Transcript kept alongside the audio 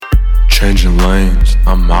Changing lanes,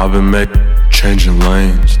 I'm mobbing, changing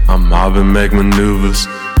lanes, I'm mobbing, make maneuvers.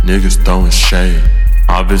 Niggas throwing shade.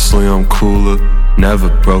 Obviously I'm cooler, never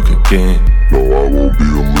broke again. No, I won't be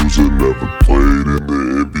a loser, never played in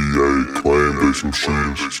the NBA. Claim they some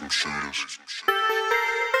shooters.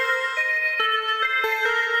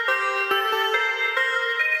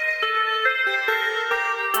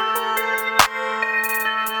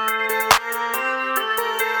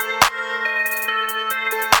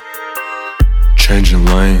 Changing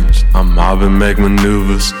lanes, I'm mobbing, make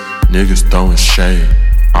maneuvers. Niggas throwing shade.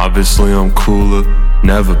 Obviously I'm cooler,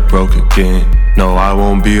 never broke again. No, I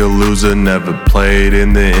won't be a loser, never played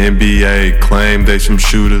in the NBA. Claim they some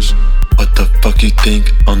shooters. What the fuck you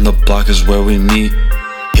think? On the block is where we meet.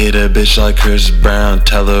 Hit a bitch like Chris Brown,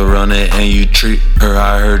 tell her run it and you treat her.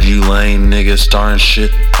 I heard you lame nigga starring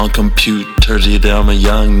shit on computers. Either I'm a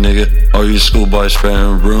young nigga or you schoolboy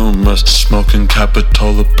spreading rumors. Smoking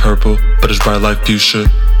Capitola purple, but it's bright like fuchsia.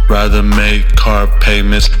 Rather make car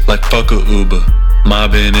payments like fuck a Uber.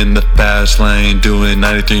 Mobbing in the fast lane, doing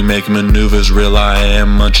 93, making maneuvers. Real I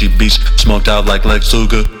am MNTYBEATZ, smoked out like Lex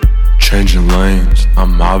Luger. Changing lanes,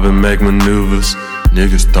 I'm mobbing, make maneuvers.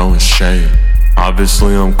 Niggas throwing shade.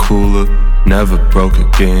 Obviously I'm cooler, never broke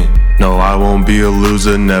again. No, I won't be a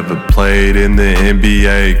loser, never played in the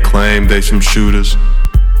NBA. Claim they some shooters.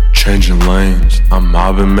 Changing lanes, I'm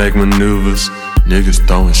mobbing, make maneuvers. Niggas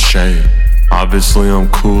throwing shade. Obviously I'm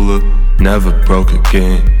cooler, never broke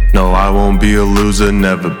again. No, I won't be a loser,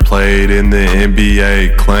 never played in the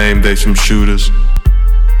NBA. Claim they some shooters.